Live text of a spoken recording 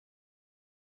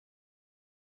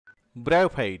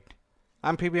Bryophyte,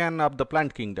 amphibian of the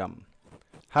plant kingdom.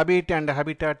 Habit and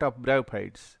habitat of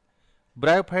bryophytes.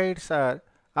 Bryophytes are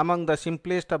among the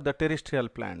simplest of the terrestrial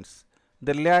plants.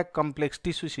 They lack complex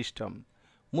tissue system.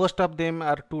 Most of them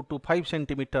are 2 to 5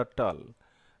 cm tall.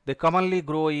 They commonly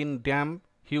grow in damp,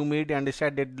 humid and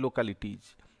shaded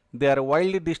localities. They are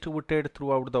widely distributed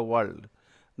throughout the world.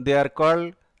 They are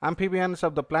called amphibians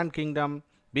of the plant kingdom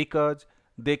because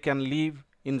they can live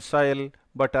in soil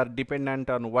but are dependent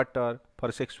on water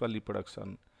for sexual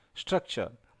reproduction.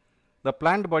 Structure. The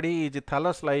plant body is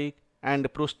thallus-like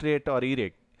and prostrate or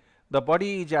erect. The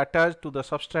body is attached to the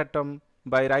substratum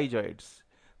by rhizoids.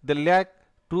 They lack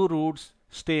true roots,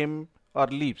 stem or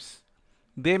leaves.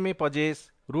 They may possess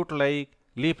root-like,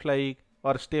 leaf-like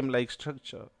or stem-like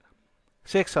structure.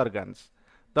 Sex organs.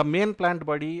 The main plant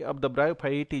body of the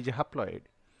bryophyte is haploid.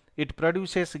 It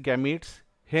produces gametes,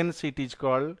 hence it is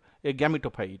called a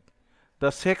gametophyte. The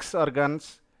sex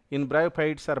organs in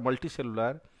bryophytes are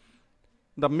multicellular.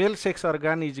 The male sex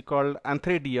organ is called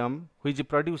antheridium, which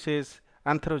produces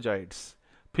antherozoids.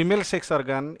 Female sex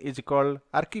organ is called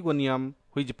archegonium,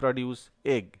 which produce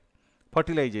egg.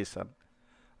 Fertilization.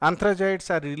 Antherozoids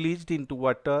are released into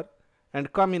water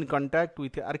and come in contact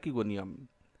with archegonium.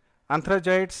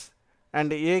 Antherozoids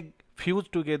and egg fuse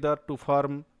together to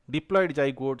form diploid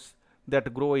zygotes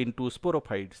that grow into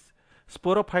sporophytes.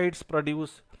 Sporophytes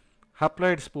produce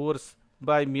haploid spores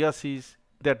by meiosis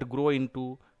that grow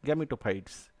into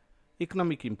gametophytes.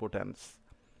 Economic importance.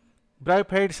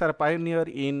 Bryophytes are pioneer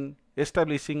in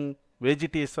establishing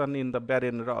vegetation in the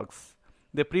barren rocks.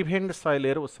 They prevent soil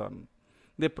erosion.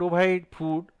 They provide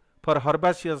food for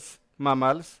herbaceous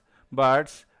mammals,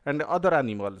 birds and other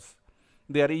animals.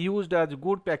 They are used as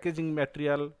good packaging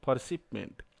material for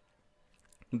shipment.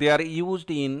 They are used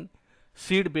in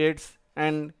seed beds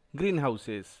and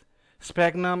greenhouses.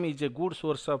 Sphagnum is a good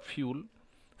source of fuel.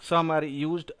 Some are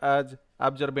used as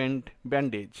absorbent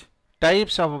bandage.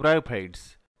 Types of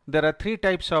bryophytes. There are 3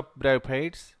 types of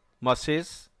bryophytes: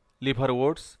 mosses,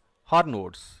 liverworts,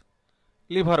 hornworts.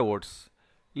 Liverworts.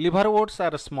 Liverworts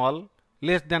are small,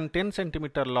 less than 10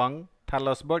 cm long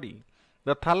thallus body.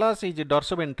 The thallus is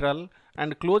dorsoventral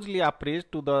and closely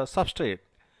appressed to the substrate.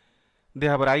 They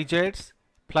have rhizoids,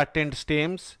 flattened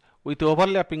stems with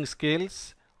overlapping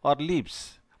scales or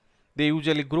leaves. They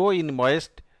usually grow in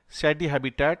moist, shady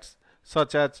habitats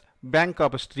such as bank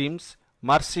of streams,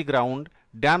 marshy ground,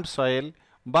 damp soil,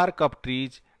 bark of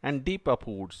trees and deep of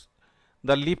woods.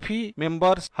 The leafy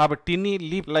members have tiny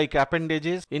leaf-like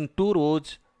appendages in 2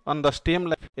 rows on the stem,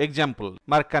 like example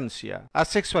Marchantia.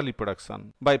 Asexual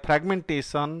reproduction by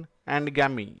fragmentation and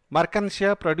gamete.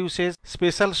 Marchantia produces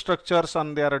special structures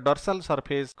on their dorsal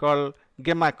surface called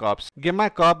gamecops.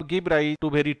 Gamecops give rise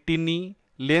to very tiny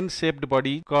lens-shaped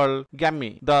body called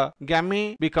gamete. The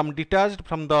gamete become detached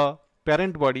from the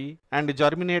parent body and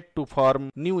germinate to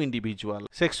form new individual.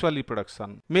 Sexual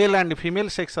reproduction. Male and female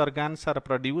sex organs are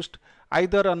produced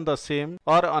either on the same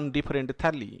or on different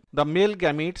thalli. The male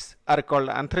gametes are called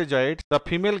antherozoids. The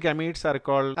female gametes are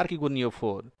called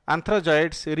archegoniophore.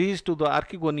 Antherozoids reach to the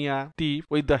archegonia tip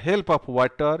with the help of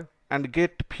water and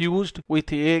get fused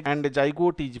with egg and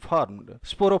zygote is formed.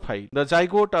 Sporophyte. The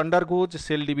zygote undergoes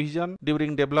cell division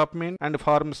during development and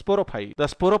forms sporophyte. The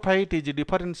sporophyte is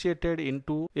differentiated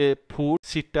into a foot,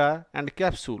 seta and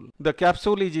capsule. The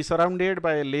capsule is surrounded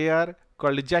by a layer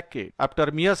called jacket. After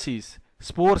meiosis,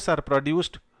 spores are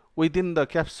produced within the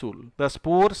capsule. The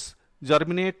spores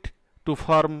germinate to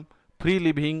form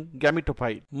free-living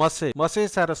gametophyte.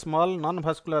 Mosses are small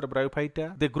non-vascular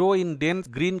bryophyta. They grow in dense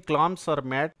green clumps or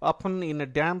mat, often in a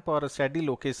damp or shady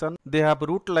location. They have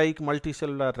root-like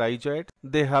multicellular rhizoids.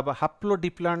 They have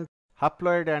haplodiploid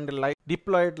and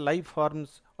diploid life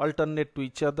forms alternate to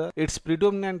each other. Its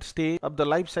predominant stage of the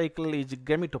life cycle is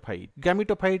gametophyte.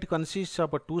 Gametophyte consists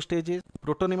of 2 stages,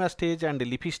 protonema stage and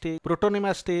leafy stage.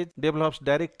 Protonema stage develops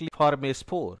directly from a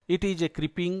spore. It is a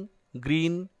creeping,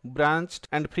 green, branched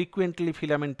and frequently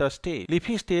filamentous stage.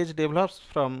 Leafy stage develops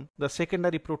from the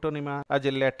secondary protonema as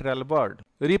a lateral bud.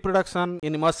 Reproduction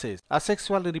in mosses.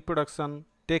 Asexual reproduction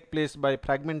takes place by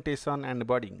fragmentation and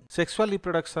budding. Sexual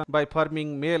reproduction by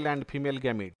forming male and female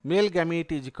gamete. Male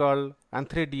gamete is called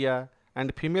antheridia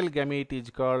and female gamete is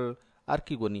called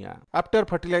archegonia. After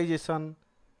fertilization,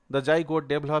 the zygote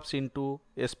develops into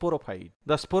a sporophyte.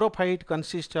 The sporophyte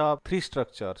consists of 3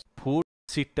 structures: foot,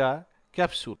 seta,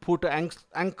 capsule. Foot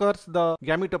anchors the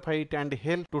gametophyte and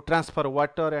helps to transfer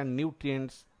water and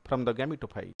nutrients from the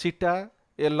gametophyte. Seta,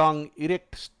 a long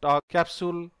erect stalk.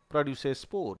 Capsule produces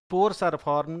spores. Spores are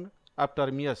formed after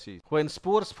meiosis. When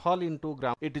spores fall into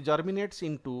ground, it germinates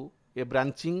into a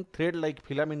branching thread-like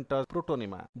filamentous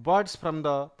protonema. Buds from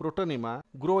the protonema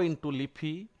grow into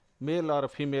leafy male or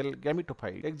female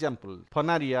gametophyte. Example: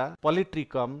 Phonaria,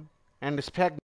 Polytrichum, and Sphagnum.